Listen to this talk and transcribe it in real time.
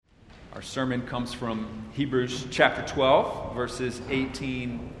Our sermon comes from Hebrews chapter 12, verses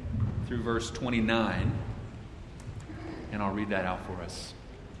 18 through verse 29. And I'll read that out for us.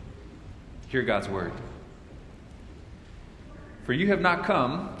 Hear God's word. For you have not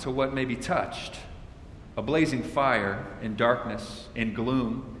come to what may be touched, a blazing fire in darkness, in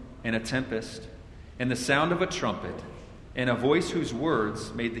gloom, in a tempest, in the sound of a trumpet, and a voice whose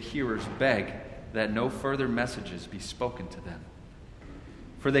words made the hearers beg that no further messages be spoken to them.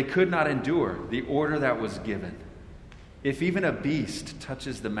 For they could not endure the order that was given. If even a beast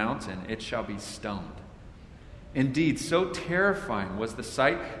touches the mountain, it shall be stoned. Indeed, so terrifying was the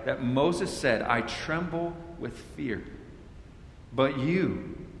sight that Moses said, I tremble with fear. But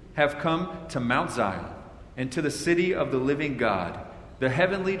you have come to Mount Zion, and to the city of the living God, the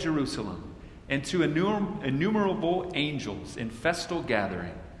heavenly Jerusalem, and to innumerable angels in festal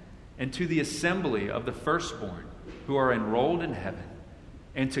gathering, and to the assembly of the firstborn who are enrolled in heaven,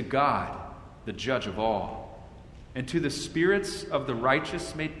 and to God, the judge of all, and to the spirits of the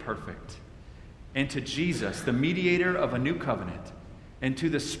righteous made perfect, and to Jesus, the mediator of a new covenant, and to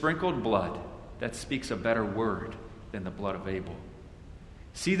the sprinkled blood that speaks a better word than the blood of Abel.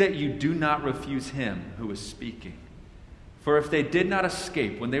 See that you do not refuse him who is speaking. For if they did not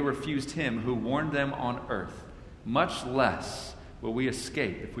escape when they refused him who warned them on earth, much less will we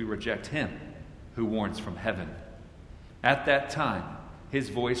escape if we reject him who warns from heaven. At that time, his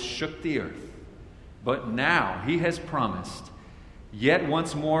voice shook the earth. But now he has promised, yet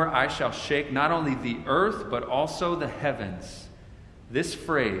once more I shall shake not only the earth, but also the heavens. This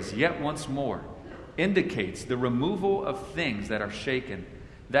phrase, yet once more, indicates the removal of things that are shaken,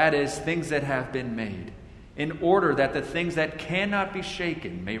 that is, things that have been made, in order that the things that cannot be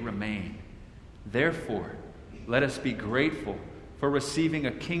shaken may remain. Therefore, let us be grateful for receiving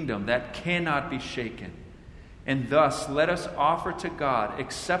a kingdom that cannot be shaken. And thus, let us offer to God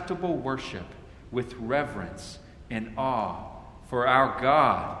acceptable worship with reverence and awe, for our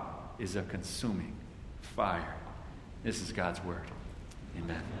God is a consuming fire. This is God's word.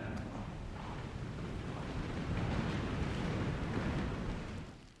 Amen.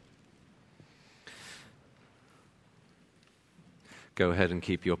 Go ahead and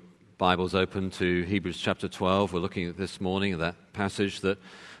keep your Bibles open to Hebrews chapter 12. We're looking at this morning at that passage that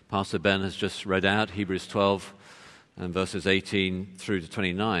Pastor Ben has just read out, Hebrews 12 and verses 18 through to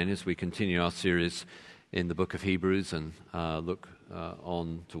 29, as we continue our series in the book of Hebrews and look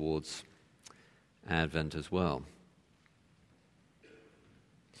on towards Advent as well.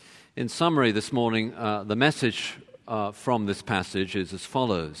 In summary this morning, the message from this passage is as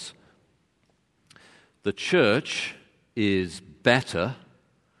follows. The church is better,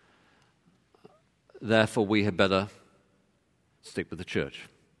 therefore we had better stick with the church.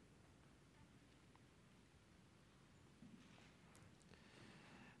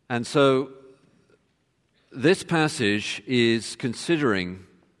 And so this passage is considering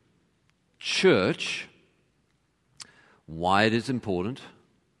church, why it is important,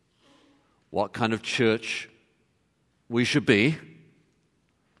 what kind of church we should be,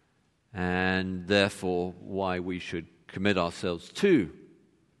 and therefore why we should commit ourselves to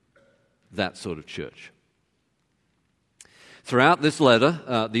that sort of church. Throughout this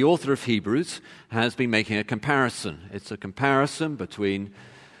letter, the author of Hebrews has been making a comparison. It's a comparison between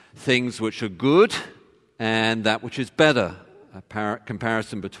things which are good and that which is better. A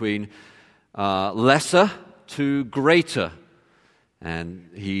comparison between lesser to greater. And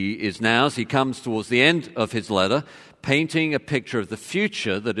he is now, as he comes towards the end of his letter, painting a picture of the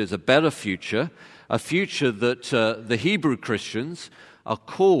future that is a better future, a future that the Hebrew Christians are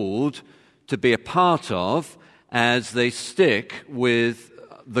called to be a part of as they stick with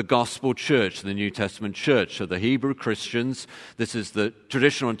the gospel church, the New Testament church. So the Hebrew Christians, this is the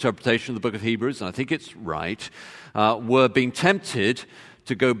traditional interpretation of the book of Hebrews, and I think it's right, were being tempted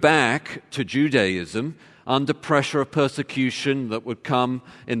to go back to Judaism under pressure of persecution that would come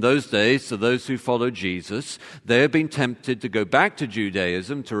in those days to those who followed Jesus. They have been tempted to go back to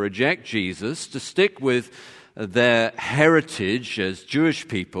Judaism, to reject Jesus, to stick with their heritage as Jewish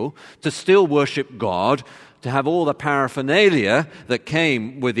people, to still worship God, to have all the paraphernalia that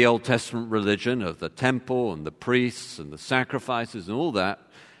came with the Old Testament religion of the temple and the priests and the sacrifices and all that,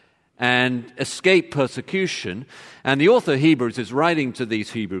 and escape persecution. And the author of Hebrews is writing to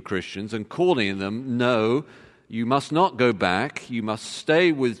these Hebrew Christians and calling them, no, you must not go back, you must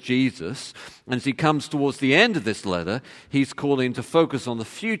stay with Jesus. And as he comes towards the end of this letter, he's calling to focus on the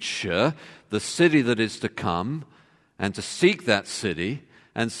future, the city that is to come, and to seek that city,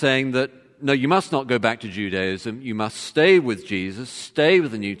 and saying that no, you must not go back to Judaism. You must stay with Jesus, stay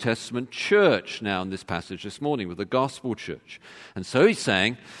with the New Testament church now in this passage this morning, with the gospel church. And so he's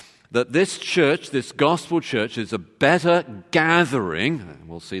saying that this church, this gospel church, is a better gathering. And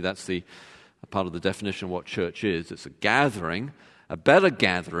we'll see that's a part of the definition of what church is. It's a gathering, a better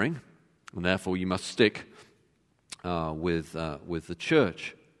gathering, and therefore you must stick with the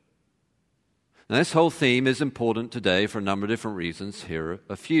church. Now, this whole theme is important today for a number of different reasons. Here are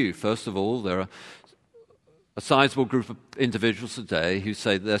a few. First of all, there are a sizable group of individuals today who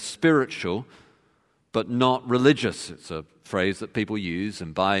say they're spiritual but not religious. It's a phrase that people use,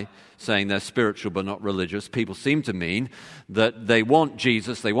 and by saying they're spiritual but not religious, people seem to mean that they want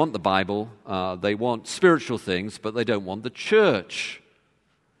Jesus, they want the Bible, they want spiritual things, but they don't want the church.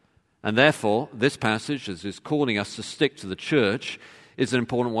 And therefore, this passage, as is calling us to stick to the church, is an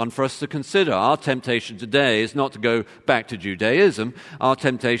important one for us to consider. Our temptation today is not to go back to Judaism. Our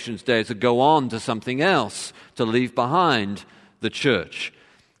temptation today is to go on to something else, to leave behind the church.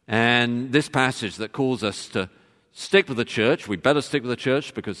 And this passage that calls us to stick with the church, we better stick with the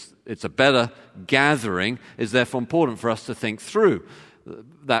church because it's a better gathering, is therefore important for us to think through.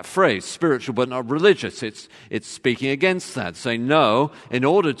 That phrase, spiritual but not religious, it's speaking against that, saying no, in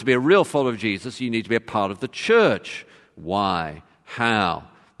order to be a real follower of Jesus, you need to be a part of the church. Why? How?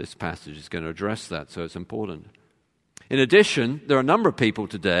 This passage is going to address that, so it's important. In addition, there are a number of people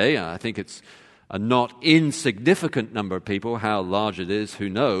today, I think it's a not insignificant number of people. How large it is, who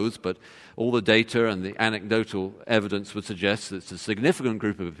knows, but all the data and the anecdotal evidence would suggest that it's a significant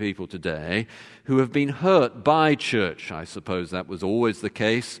group of people today who have been hurt by church. I suppose that was always the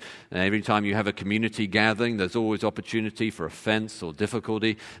case. And every time you have a community gathering, there's always opportunity for offense or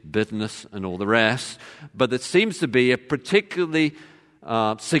difficulty, bitterness, and all the rest. But there seems to be a particularly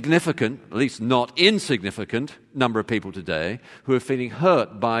significant, at least not insignificant, number of people today who are feeling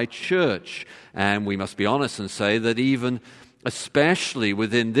hurt by church. And we must be honest and say that even especially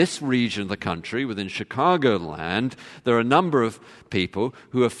within this region of the country, within Chicagoland, there are a number of people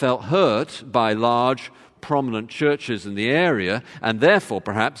who have felt hurt by large, prominent churches in the area, and therefore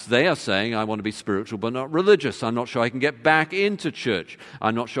perhaps they are saying, I want to be spiritual but not religious. I'm not sure I can get back into church.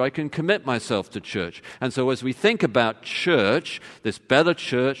 I'm not sure I can commit myself to church. And so as we think about church, this better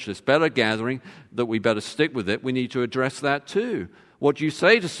gathering, that we better stick with it, we need to address that too. What do you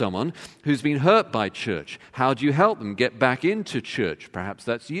say to someone who's been hurt by church? How do you help them get back into church? Perhaps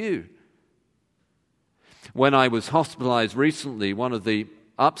that's you. When I was hospitalized recently, one of the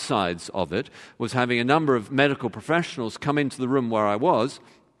upsides of it was having a number of medical professionals come into the room where I was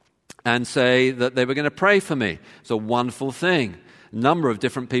and say that they were going to pray for me. It's a wonderful thing. A number of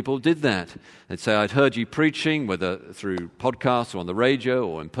different people did that. They'd say, I'd heard you preaching, whether through podcasts or on the radio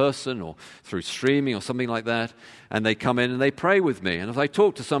or in person or through streaming or something like that, and they come in and they pray with me. And as I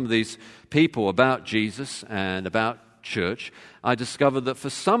talked to some of these people about Jesus and about church, I discovered that for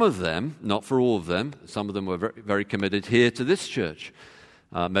some of them, not for all of them, some of them were very, very committed here to this church.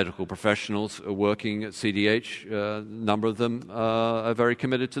 Medical professionals working at CDH, a number of them are very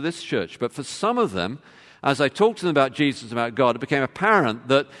committed to this church. But for some of them, as I talked to them about Jesus and about God, it became apparent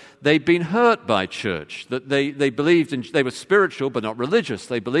that they'd been hurt by church, that they believed in, they were spiritual but not religious.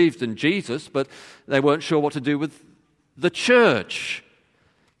 They believed in Jesus, but they weren't sure what to do with the church.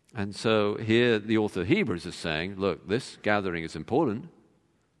 And so here the author of Hebrews is saying, look, this gathering is important.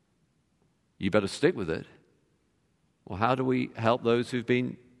 You better stick with it. Well, how do we help those who've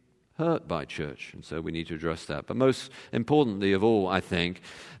been hurt by church? And so we need to address that. But most importantly of all, I think,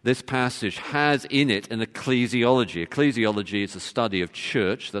 this passage has in it an ecclesiology. Ecclesiology is a study of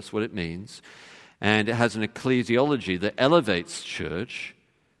church. That's what it means. And it has an ecclesiology that elevates church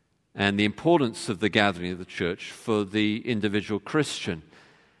and the importance of the gathering of the church for the individual Christian.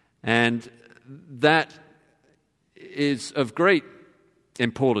 And that is of great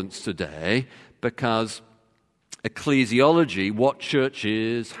importance today because ecclesiology, what church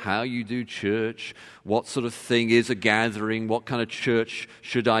is, how you do church, what sort of thing is a gathering, what kind of church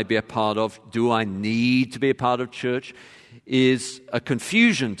should I be a part of, do I need to be a part of church, is a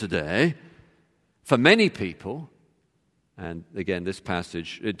confusion today for many people. And again, this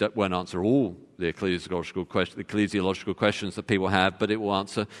passage, it won't answer all the ecclesiological questions that people have, but it will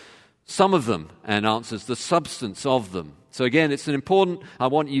answer some of them and answers the substance of them. So again, it's an important, I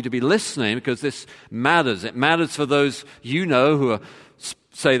want you to be listening because this matters. It matters for those you know who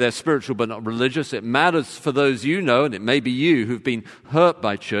say they're spiritual but not religious. It matters for those you know, and it may be you, who've been hurt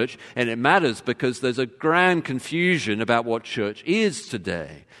by church. And it matters because there's a grand confusion about what church is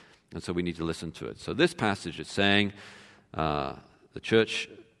today. And so we need to listen to it. So this passage is saying the church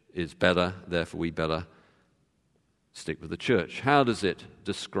is better, therefore we better stick with the church. How does it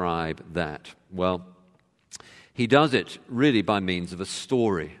describe that? Well, he does it really by means of a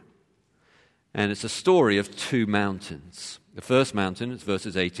story. And it's a story of two mountains. The first mountain is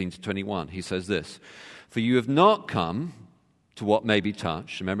verses 18 to 21. He says this, "For you have not come to what may be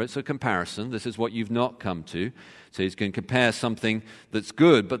touched." Remember, it's a comparison. This is what you've not come to. So he's going to compare something that's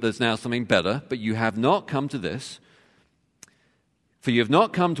good, but there's now something better. But you have not come to this. "For you have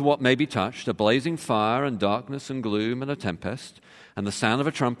not come to what may be touched, a blazing fire and darkness and gloom and a tempest, and the sound of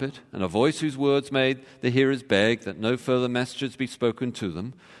a trumpet, and a voice whose words made the hearers beg that no further messages be spoken to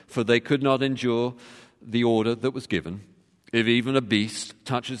them, for they could not endure the order that was given. If even a beast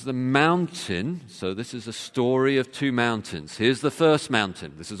touches the mountain," so this is a story of two mountains. Here's the first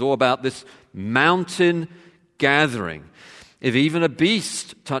mountain. This is all about this mountain gathering. "If even a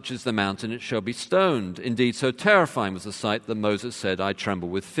beast touches the mountain, it shall be stoned. Indeed, so terrifying was the sight that Moses said, 'I tremble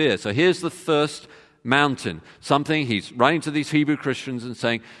with fear.'" So here's the first mountain. Something he's writing to these Hebrew Christians and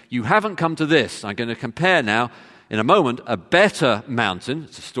saying, you haven't come to this. I'm going to compare now, in a moment, a better mountain.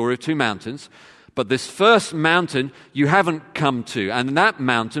 It's a story of two mountains. But this first mountain you haven't come to. And that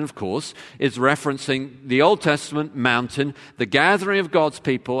mountain, of course, is referencing the Old Testament mountain, the gathering of God's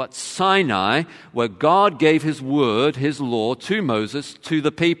people at Sinai, where God gave his word, his law, to Moses, to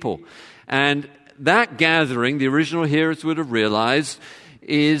the people. And that gathering, the original hearers would have realized,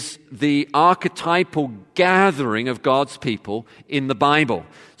 is the archetypal gathering of God's people in the Bible.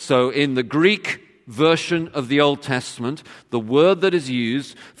 So in the Greek version of the Old Testament, the word that is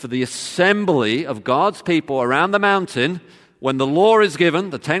used for the assembly of God's people around the mountain, when the law is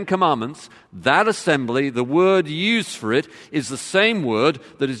given, the Ten Commandments, that assembly, the word used for it is the same word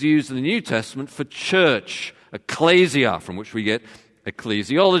that is used in the New Testament for church, ecclesia, from which we get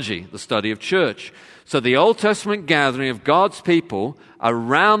ecclesiology, the study of church. So the Old Testament gathering of God's people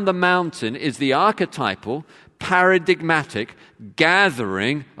around the mountain is the archetypal, paradigmatic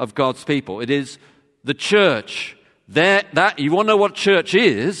gathering of God's people. It is the church. You want to know what church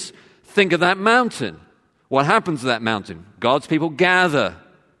is? Think of that mountain. What happens to that mountain? God's people gather.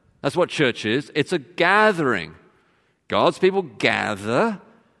 That's what church is. It's a gathering. God's people gather.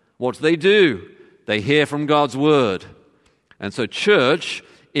 What do? They hear from God's word. And so church,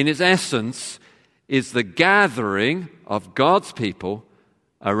 in its essence, is the gathering of God's people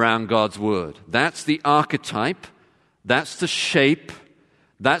around God's word. That's the archetype. That's the shape.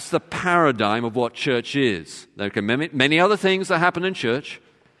 That's the paradigm of what church is. There can be many other things that happen in church,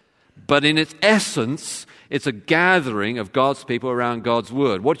 but in its essence, it's a gathering of God's people around God's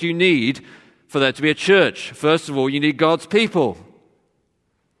word. What do you need for there to be a church? First of all, you need God's people.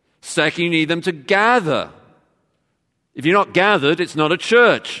 Second, you need them to gather. If you're not gathered, it's not a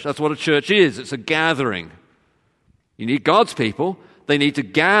church. That's what a church is. It's a gathering. You need God's people. They need to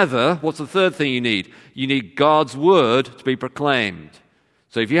gather. What's the third thing you need? You need God's word to be proclaimed.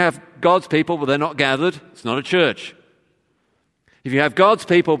 So if you have God's people, but they're not gathered, it's not a church. If you have God's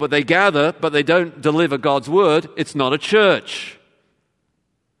people, but they gather, but they don't deliver God's word, it's not a church.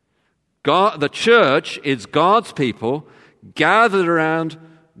 The church is God's people gathered around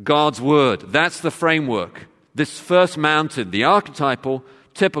God's word. That's the framework. This first mountain, the archetypal,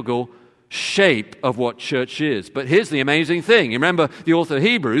 typical shape of what church is. But here's the amazing thing. You remember the author of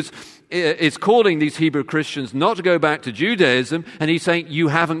Hebrews is calling these Hebrew Christians not to go back to Judaism, and he's saying, you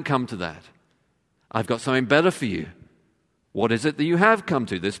haven't come to that. I've got something better for you. What is it that you have come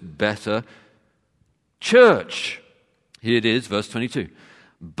to? This better church. Here it is, verse 22.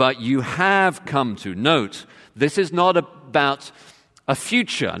 But you have come to. Note, this is not about a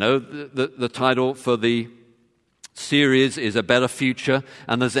future. I know the title for the series is A Better Future,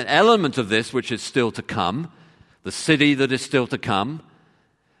 and there's an element of this which is still to come, the city that is still to come.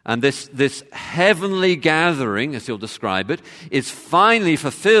 And this heavenly gathering, as he'll describe it, is finally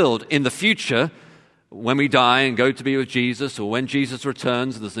fulfilled in the future when we die and go to be with Jesus, or when Jesus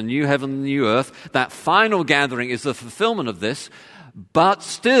returns, there's a new heaven and new earth. That final gathering is the fulfillment of this, but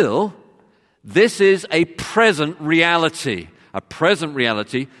still, this is a present reality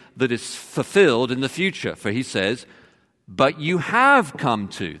that is fulfilled in the future. For he says, but you have come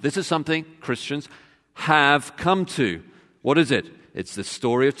to. This is something Christians have come to. What is it? It's the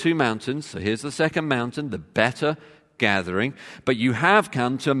story of two mountains. So here's the second mountain, the better gathering. But you have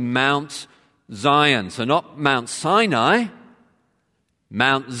come to Mount Zion. So not Mount Sinai,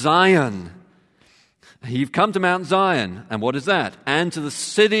 Mount Zion. You've come to Mount Zion. And what is that? And to the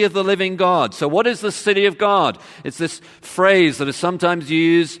city of the living God. So what is the city of God? It's this phrase that is sometimes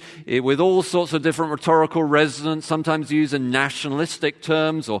used with all sorts of different rhetorical resonance, sometimes used in nationalistic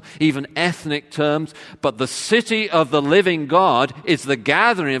terms or even ethnic terms. But the city of the living God is the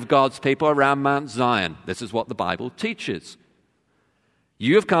gathering of God's people around Mount Zion. This is what the Bible teaches.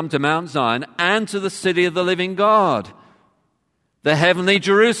 You have come to Mount Zion and to the city of the living God, the heavenly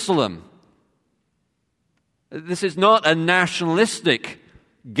Jerusalem. This is not a nationalistic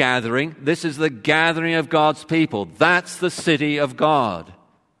gathering. This is the gathering of God's people. That's the city of God,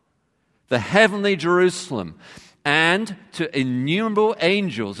 the heavenly Jerusalem, and to innumerable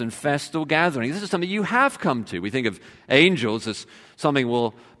angels in festal gatherings. This is something you have come to. We think of angels as something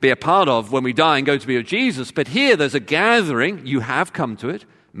we'll be a part of when we die and go to be with Jesus. But here there's a gathering. You have come to it,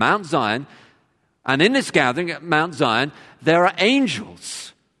 Mount Zion. And in this gathering at Mount Zion, there are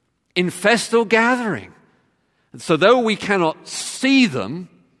angels in festal gathering. And so though we cannot see them,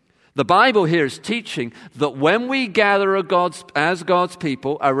 the Bible here is teaching that when we gather as God's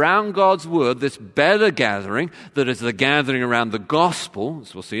people around God's Word, this better gathering, that is the gathering around the gospel,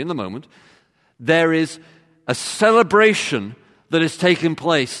 as we'll see in a moment, there is a celebration that is taking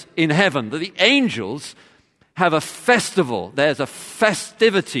place in heaven, that the angels have a festival. There's a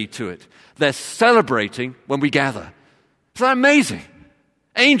festivity to it. They're celebrating when we gather. Isn't that amazing?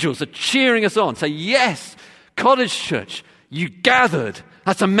 Angels are cheering us on, say, yes, Cottage Church, you gathered.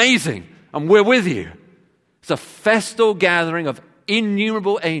 That's amazing. And we're with you. It's a festal gathering of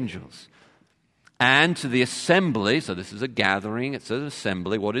innumerable angels. And to the assembly, so this is a gathering, it's an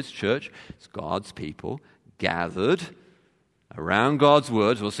assembly. What is church? It's God's people gathered around God's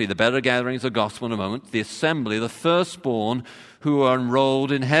words. We'll see the better gatherings of gospel in a moment. The assembly, the firstborn who are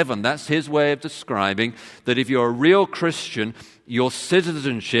enrolled in heaven. That's his way of describing that if you're a real Christian, your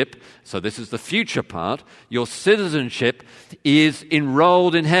citizenship, so this is the future part, your citizenship is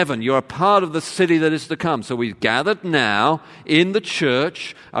enrolled in heaven. You're a part of the city that is to come. So we've gathered now in the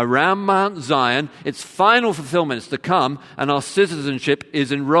church around Mount Zion. Its final fulfillment is to come, and our citizenship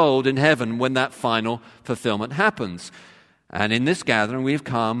is enrolled in heaven when that final fulfillment happens. And in this gathering, we've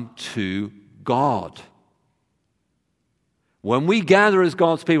come to God. When we gather as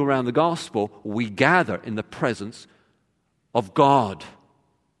God's people around the gospel, we gather in the presence of God.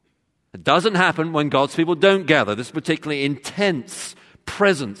 It doesn't happen when God's people don't gather. This particularly intense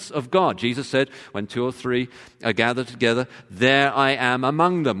presence of God. Jesus said, when 2 or 3 are gathered together, there I am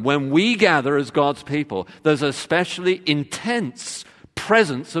among them. When we gather as God's people, there's an especially intense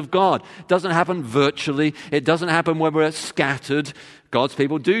presence of God. It doesn't happen virtually. It doesn't happen when we're scattered. God's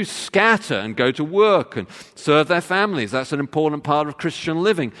people do scatter and go to work and serve their families. That's an important part of Christian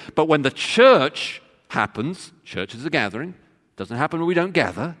living. But when the church happens, church is a gathering. It doesn't happen when we don't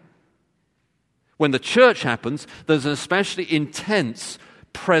gather. When the church happens, there's an especially intense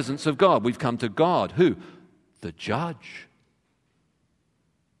presence of God. We've come to God. Who? The judge.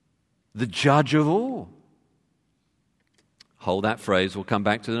 The judge of all. Hold that phrase. We'll come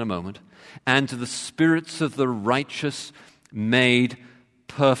back to it in a moment. And to the spirits of the righteous made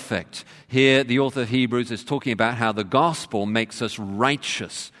perfect. Here, the author of Hebrews is talking about how the gospel makes us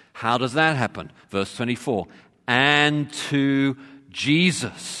righteous. How does that happen? Verse 24. And to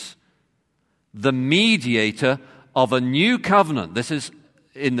Jesus, the mediator of a new covenant. This is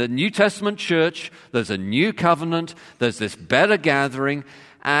in the New Testament church. There's a new covenant. There's this better gathering.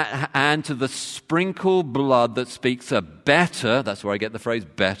 And to the sprinkled blood that speaks a better, that's where I get the phrase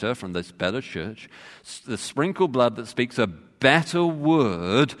better from this better church, the sprinkled blood that speaks a better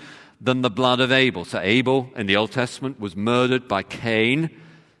word than the blood of Abel. So Abel in the Old Testament was murdered by Cain.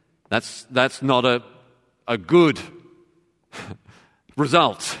 That's not a good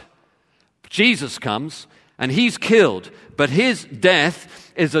result. Jesus comes and he's killed, but his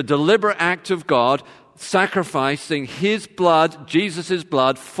death is a deliberate act of God sacrificing his blood, Jesus'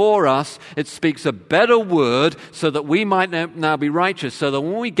 blood, for us. It speaks a better word so that we might now be righteous. So that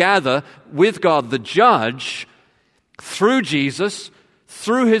when we gather with God, the judge, through Jesus,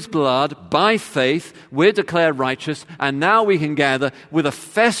 through his blood, by faith, we're declared righteous. And now we can gather with a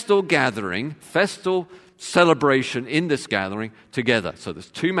festal gathering, festal celebration in this gathering together. So there's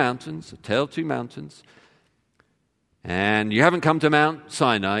 2 mountains, a tale of 2 mountains. And you haven't come to Mount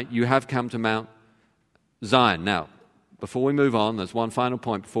Sinai, you have come to Mount Zion. Now, before we move on, there's one final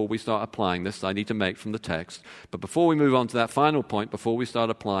point before we start applying this I need to make from the text. But before we move on to that final point, before we start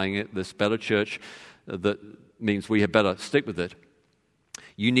applying it, this better church, that means we had better stick with it.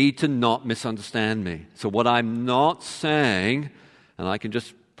 You need to not misunderstand me. So what I'm not saying, and I can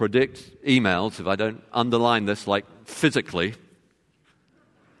just predict emails if I don't underline this like physically,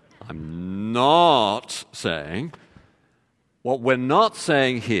 I'm not saying, what we're not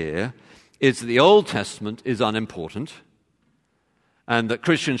saying here is that the Old Testament is unimportant and that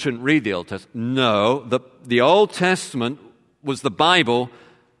Christians shouldn't read the Old Testament. No, the Old Testament was the Bible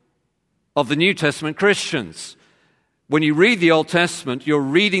of the New Testament Christians. When you read the Old Testament, you're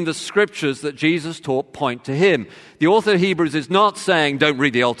reading the scriptures that Jesus taught point to him. The author of Hebrews is not saying don't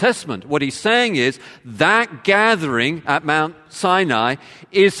read the Old Testament. What he's saying is that gathering at Mount Sinai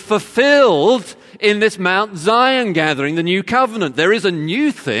is fulfilled in this Mount Zion gathering, the new covenant. There is a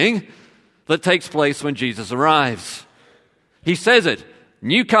new thing that takes place when Jesus arrives. He says it,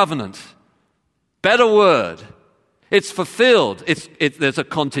 new covenant, better word. It's fulfilled. There's a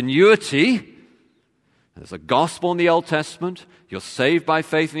continuity. There's a gospel in the Old Testament. You're saved by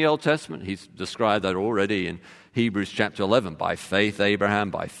faith in the Old Testament. He's described that already in Hebrews chapter 11. By faith,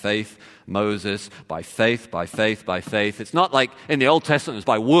 Abraham. By faith, Moses. By faith, by faith, by faith. It's not like in the Old Testament it's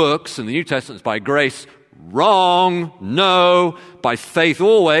by works, and the New Testament it's by grace. Wrong. No. By faith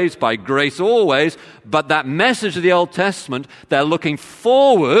always, by grace always. But that message of the Old Testament, they're looking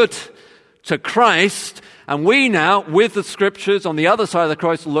forward to Christ. And we now, with the scriptures on the other side of the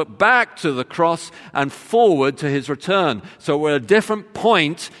cross, look back to the cross and forward to his return. So we're at a different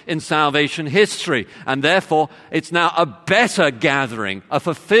point in salvation history. And therefore, it's now a better gathering, a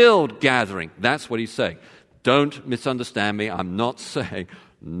fulfilled gathering. That's what he's saying. Don't misunderstand me. I'm not saying,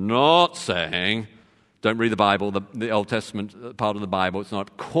 don't read the Bible, the Old Testament part of the Bible. It's not,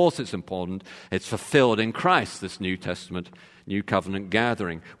 of course it's important. It's fulfilled in Christ, this New Testament, New Covenant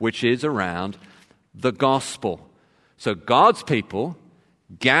gathering, which is around the gospel. So God's people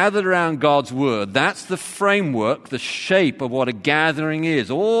gathered around God's word. That's the framework, the shape of what a gathering is,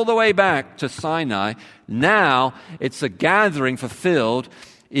 all the way back to Sinai. Now it's a gathering fulfilled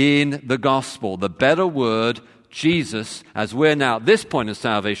in the gospel, the better word, Jesus, as we're now at this point in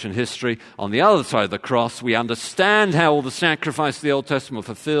salvation history, on the other side of the cross. We understand how all the sacrifices of the Old Testament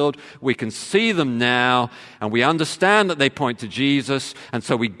were fulfilled. We can see them now, and we understand that they point to Jesus, and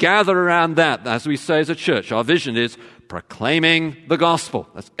so we gather around that. As we say as a church, our vision is proclaiming the gospel.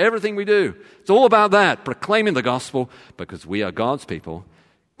 That's everything we do. It's all about that, proclaiming the gospel, because we are God's people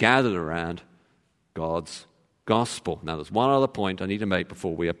gathered around God's gospel. Now, there's one other point I need to make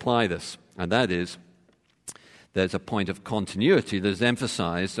before we apply this, and that is there's a point of continuity that is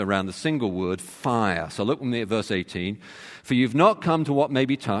emphasized around the single word fire. So look with me at verse 18. For you've not come to what may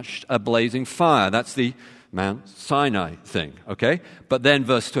be touched, a blazing fire. That's the Mount Sinai thing, okay? But then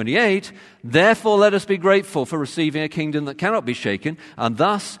verse 28, therefore let us be grateful for receiving a kingdom that cannot be shaken, and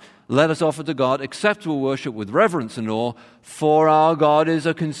thus let us offer to God acceptable worship with reverence and awe, for our God is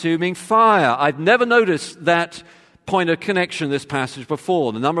a consuming fire. I've never noticed that point of connection in this passage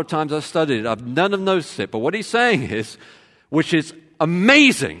before. The number of times I've studied it, I've none have noticed it. But what he's saying is, which is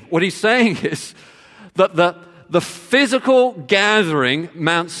amazing, what he's saying is that the physical gathering,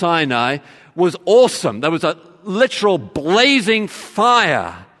 Mount Sinai, was awesome. There was a literal blazing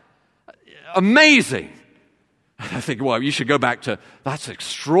fire. Amazing. I think, well, you should go back to, that's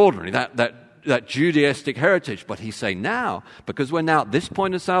extraordinary, that Judaistic heritage. But he's saying now, because we're now at this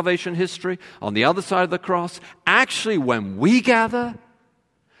point in salvation history, on the other side of the cross, actually when we gather,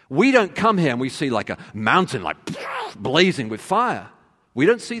 we don't come here and we see like a mountain like blazing with fire. We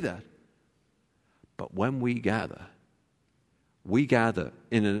don't see that. But when we gather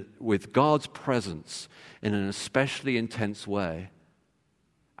with God's presence in an especially intense way.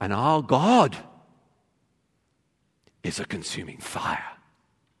 And our God is a consuming fire.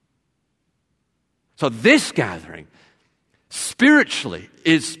 So this gathering, spiritually,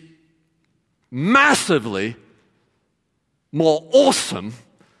 is massively more awesome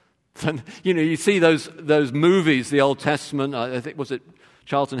than, you see those movies, the Old Testament, I think, was it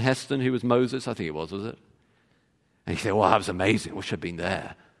Charlton Heston who was Moses? I think it was it? And you say, well, that was amazing. Wish I'd been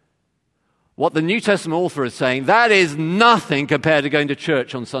there. What the New Testament author is saying, that is nothing compared to going to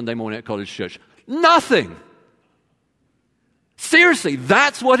church on Sunday morning at College Church. Nothing. Seriously,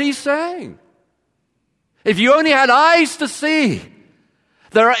 that's what he's saying. If you only had eyes to see,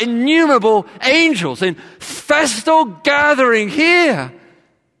 there are innumerable angels in festal gathering here.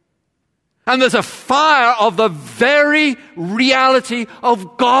 And there's a fire of the very reality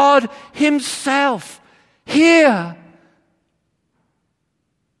of God himself here.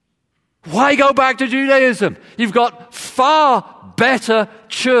 Why go back to Judaism? You've got far better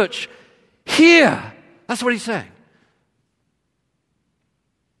church here. That's what he's saying.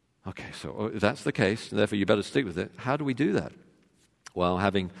 Okay, so if that's the case, therefore you better stick with it. How do we do that? Well,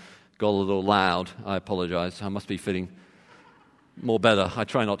 having got a little loud, I apologize. I must be feeling more better. I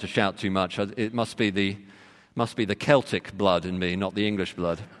try not to shout too much. It must be the Celtic blood in me, not the English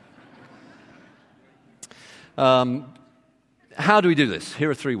blood. How do we do this?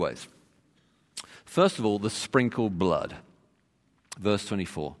 Here are 3 ways. First of all, the sprinkled blood. Verse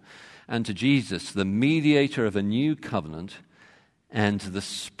 24. And to Jesus, the mediator of a new covenant, and to the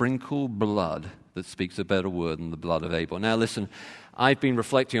sprinkled blood that speaks a better word than the blood of Abel. Now listen, I've been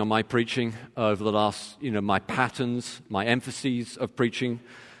reflecting on my preaching over the last, my patterns, my emphases of preaching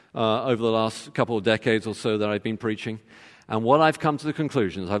over the last couple of decades or so that I've been preaching. And what I've come to the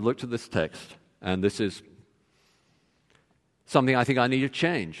conclusion is I've looked at this text, and this is something I think I need to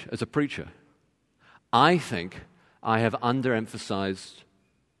change as a preacher. I think I have underemphasized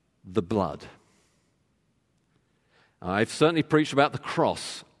the blood. I've certainly preached about the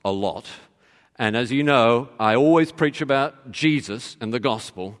cross a lot. And as you know, I always preach about Jesus and the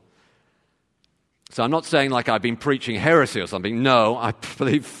gospel. So I'm not saying like I've been preaching heresy or something. No, I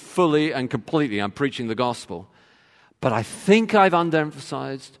believe fully and completely I'm preaching the gospel. But I think I've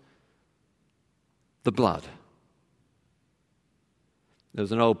underemphasized the blood. There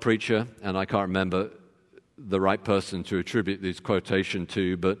was an old preacher, and I can't remember the right person to attribute this quotation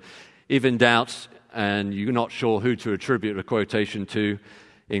to, but if in doubt and you're not sure who to attribute a quotation to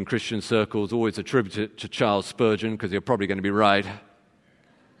in Christian circles, always attribute it to Charles Spurgeon, because you're probably going to be right.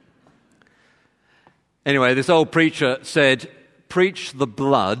 Anyway, this old preacher said, "Preach the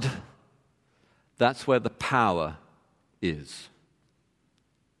blood, that's where the power is."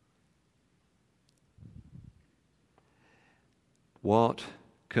 What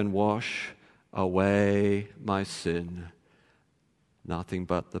can wash away my sin? Nothing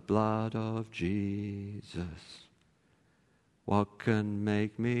but the blood of Jesus. What can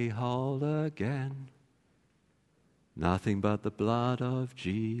make me whole again? Nothing but the blood of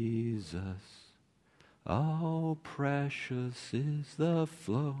Jesus. Oh, precious is the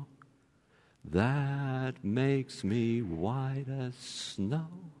flow that makes me white as snow.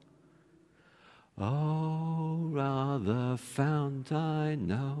 Oh, rather fount I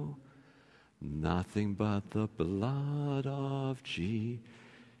know, nothing but the blood of Jesus.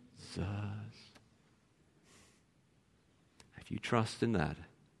 If you trust in that,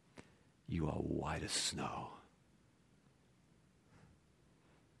 you are white as snow.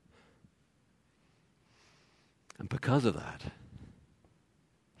 And because of that,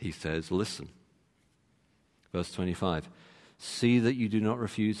 he says, listen. Verse 25, see that you do not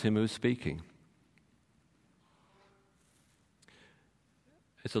refuse him who is speaking.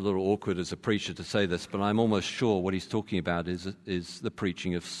 It's a little awkward as a preacher to say this, but I'm almost sure what he's talking about is the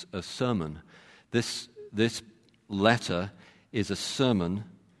preaching of a sermon. This letter is a sermon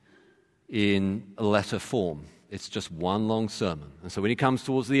in a letter form. It's just one long sermon. And so when he comes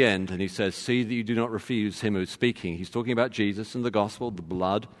towards the end and he says, see that you do not refuse him who is speaking, he's talking about Jesus and the gospel, the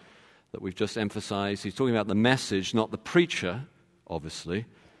blood that we've just emphasized. He's talking about the message, not the preacher, obviously,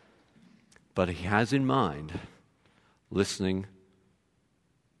 but he has in mind listening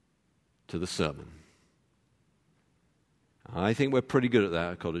to the sermon. I think we're pretty good at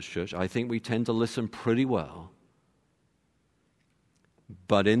that at Cottage Church. I think we tend to listen pretty well.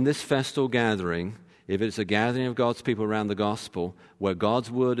 But in this festal gathering, if it's a gathering of God's people around the gospel, where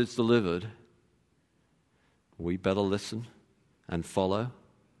God's word is delivered, we better listen and follow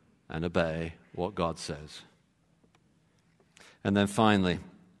and obey what God says. And then finally,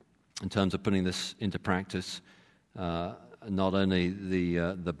 in terms of putting this into practice, not only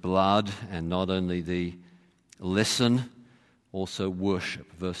the blood and not only the listen, also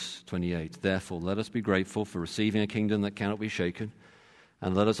worship. Verse 28, therefore let us be grateful for receiving a kingdom that cannot be shaken,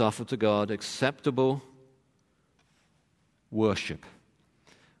 and let us offer to God acceptable worship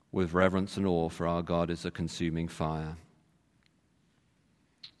with reverence and awe, for our God is a consuming fire.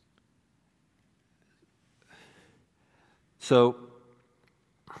 So,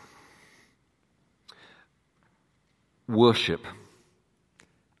 worship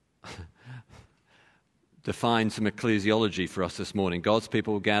defines some ecclesiology for us this morning. God's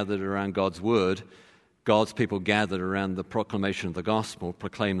people gathered around God's word. God's people gathered around the proclamation of the gospel,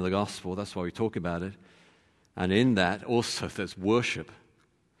 proclaim the gospel. That's why we talk about it. And in that also there's worship.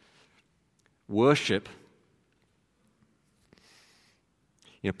 Worship.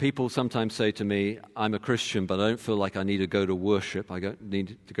 People sometimes say to me, I'm a Christian, but I don't feel like I need to go to worship. I don't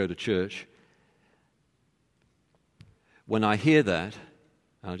need to go to church. When I hear that,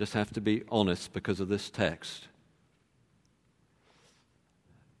 I just have to be honest because of this text.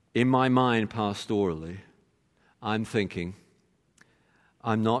 In my mind, pastorally, I'm thinking,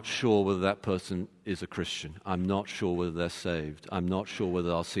 I'm not sure whether that person is a Christian. I'm not sure whether they're saved. I'm not sure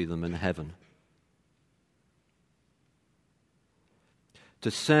whether I'll see them in heaven. To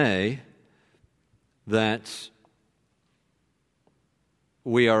say that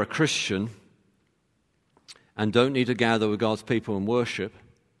we are a Christian and don't need to gather with God's people and worship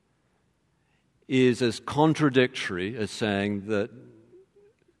is as contradictory as saying that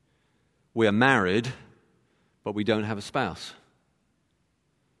we are married, but we don't have a spouse.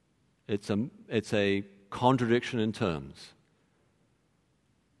 It's a contradiction in terms.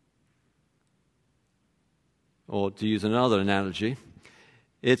 Or to use another analogy,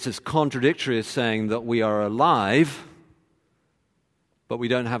 it's as contradictory as saying that we are alive, but we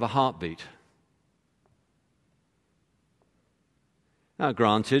don't have a heartbeat. Now,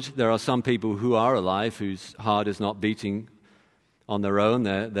 granted, there are some people who are alive whose heart is not beating on their own.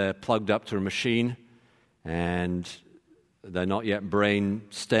 They're plugged up to a machine, and they're not yet brain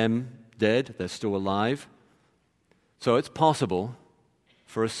stem dead. They're still alive. So it's possible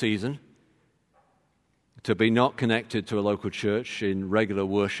for a season to be not connected to a local church in regular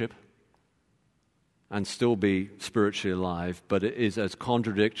worship and still be spiritually alive, but it is as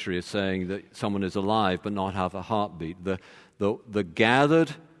contradictory as saying that someone is alive but not have a heartbeat. The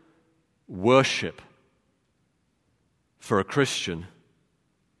gathered worship for a Christian,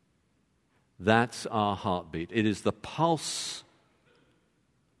 that's our heartbeat. It is the pulse.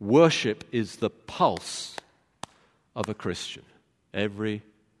 Worship is the pulse of a Christian. At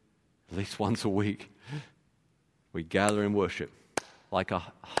least once a week, we gather in worship like a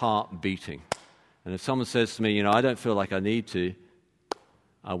heart beating. And if someone says to me, I don't feel like I need to,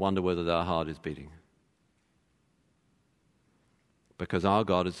 I wonder whether their heart is beating. Because our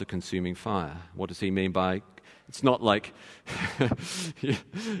God is a consuming fire. What does he mean by, it's not like,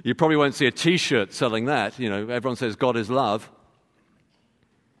 you probably won't see a t-shirt selling that. Everyone says God is love.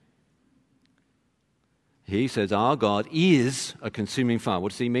 He says our God is a consuming fire.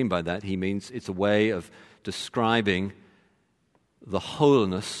 What does he mean by that? He means it's a way of describing the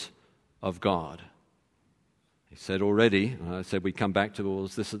holiness of God. He said already, I said we come back to all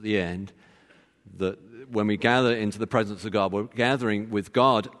this at the end, that when we gather into the presence of God, we're gathering with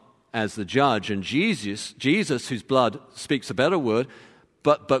God as the judge, and Jesus, whose blood speaks a better word,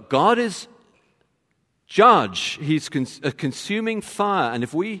 but God is judge. He's a consuming fire, and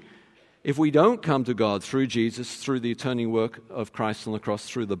if we don't come to God through Jesus, through the atoning work of Christ on the cross,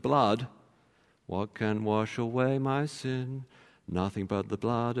 through the blood, what can wash away my sin? Nothing but the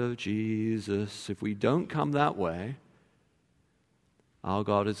blood of Jesus. If we don't come that way, our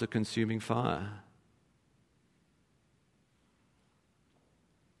God is a consuming fire.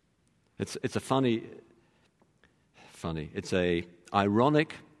 It's a funny, it's a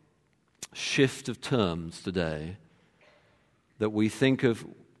ironic shift of terms today that we think of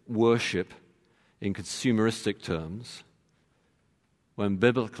worship in consumeristic terms, when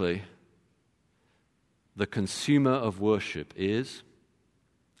biblically the consumer of worship is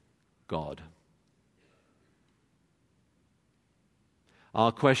God.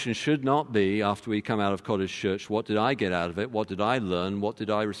 Our question should not be, after we come out of Cottage Church, what did I get out of it? What did I learn? What did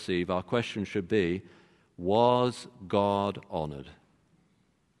I receive? Our question should be, was God honored?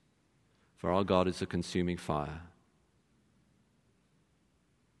 For our God is a consuming fire.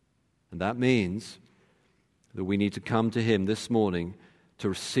 And that means that we need to come to him this morning to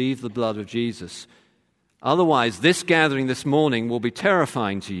receive the blood of Jesus. Otherwise, this gathering this morning will be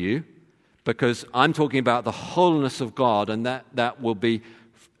terrifying to you, because I'm talking about the holiness of God, and that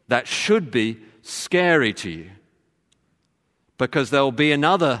should be scary to you. Because there will be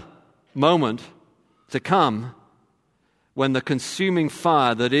another moment to come when the consuming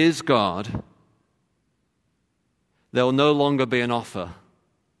fire that is God, there will no longer be an offer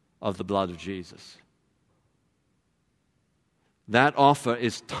of the blood of Jesus. That offer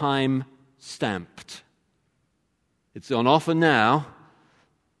is time-stamped. It's on offer now,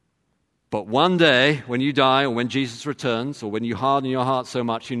 but one day when you die, or when Jesus returns, or when you harden your heart so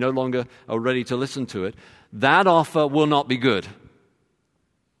much you no longer are ready to listen to it, that offer will not be good.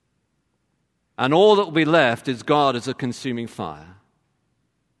 And all that will be left is God as a consuming fire.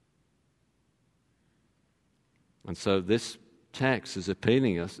 And so this text is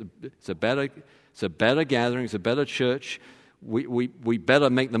appealing us. It's a better gathering, it's a better church. We better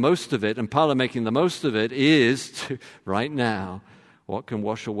make the most of it, and part of making the most of it is to, right now, what can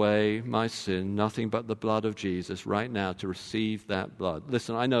wash away my sin? Nothing but the blood of Jesus, right now, to receive that blood.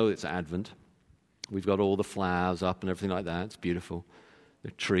 Listen, I know it's Advent. We've got all the flowers up and everything like that. It's beautiful.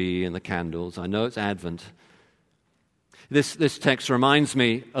 The tree and the candles. I know it's Advent. This text reminds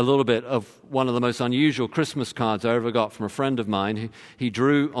me a little bit of one of the most unusual Christmas cards I ever got from a friend of mine. He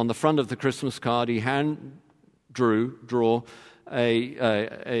drew on the front of the Christmas card, he draw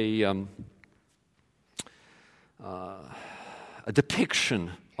a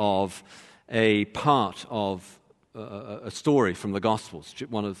depiction of a part of a story from the Gospels,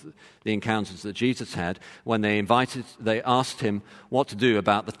 one of the encounters that Jesus had when they asked him what to do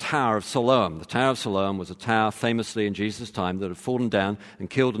about the Tower of Siloam. The Tower of Siloam was a tower famously in Jesus' time that had fallen down and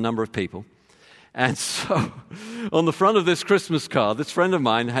killed a number of people. And so, on the front of this Christmas card, this friend of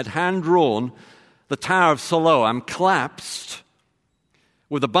mine had hand-drawn the Tower of Siloam collapsed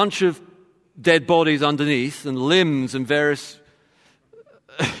with a bunch of dead bodies underneath and limbs and various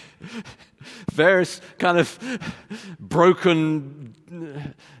kind of broken,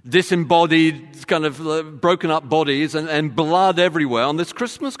 disembodied, kind of broken up bodies and blood everywhere on this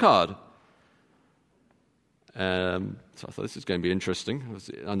Christmas card. So I thought, this is going to be interesting.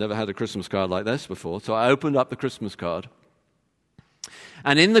 I never had a Christmas card like this before. So I opened up the Christmas card.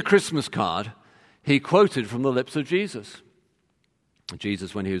 And in the Christmas card, he quoted from the lips of Jesus.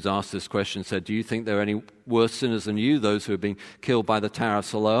 Jesus, when he was asked this question, said, do you think there are any worse sinners than you, those who have been killed by the Tower of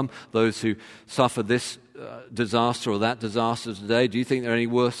Siloam, those who suffer this disaster or that disaster today? Do you think there are any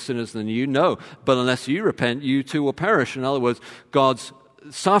worse sinners than you? No, but unless you repent, you too will perish. In other words, God's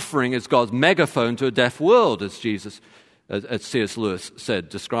suffering is God's megaphone to a deaf world, as C.S. Lewis said,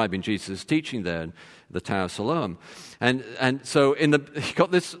 describing Jesus' teaching there in the Tower of Siloam. And so he got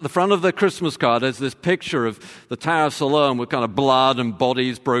the front of the Christmas card has this picture of the Tower of Siloam with kind of blood and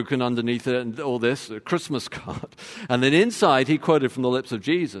bodies broken underneath it and all this, a Christmas card. And then inside he quoted from the lips of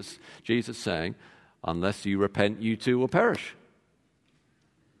Jesus saying, unless you repent, you too will perish.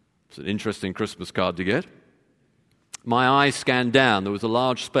 It's an interesting Christmas card to get. My eyes scanned down. There was a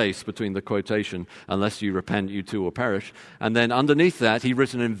large space between the quotation, unless you repent, you too will perish. And then underneath that, he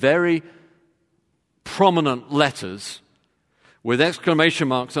written in very prominent letters, with exclamation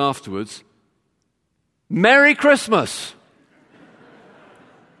marks afterwards, Merry Christmas!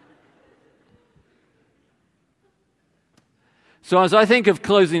 So as I think of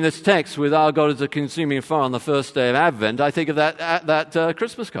closing this text with our God is a consuming fire on the first day of Advent, I think of that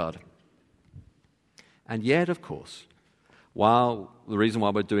Christmas card. And yet, of course, the reason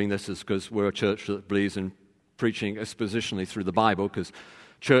why we're doing this is because we're a church that believes in preaching expositionally through the Bible, because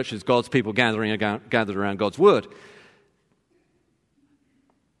church is God's people gathered around God's Word.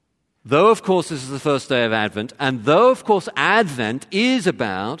 Though, of course, this is the first day of Advent, and though, of course, Advent is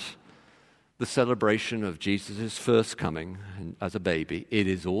about the celebration of Jesus' first coming as a baby, it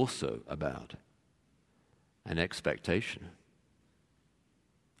is also about an expectation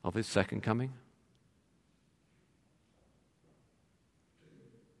of his second coming.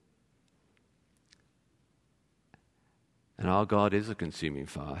 And our God is a consuming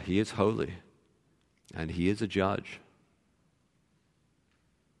fire. He is holy, and he is a judge.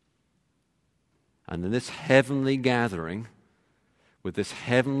 And in this heavenly gathering, with this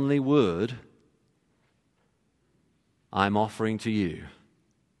heavenly word, I'm offering to you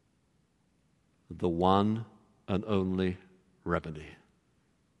the one and only remedy.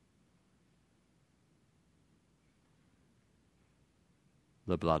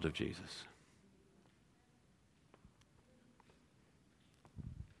 The blood of Jesus.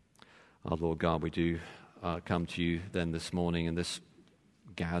 Our Lord God, we do come to you then this morning in this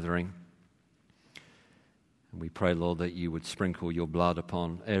gathering. And we pray, Lord, that you would sprinkle your blood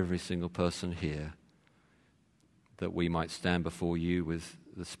upon every single person here, that we might stand before you with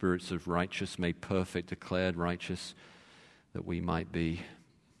the spirits of righteous, made perfect, declared righteous, that we might be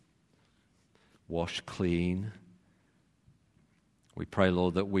washed clean. We pray,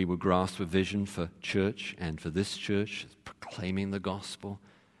 Lord, that we would grasp a vision for church and for this church, proclaiming the gospel,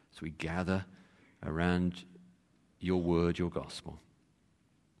 as we gather around your word, your gospel.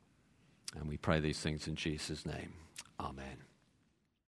 And we pray these things in Jesus' name. Amen.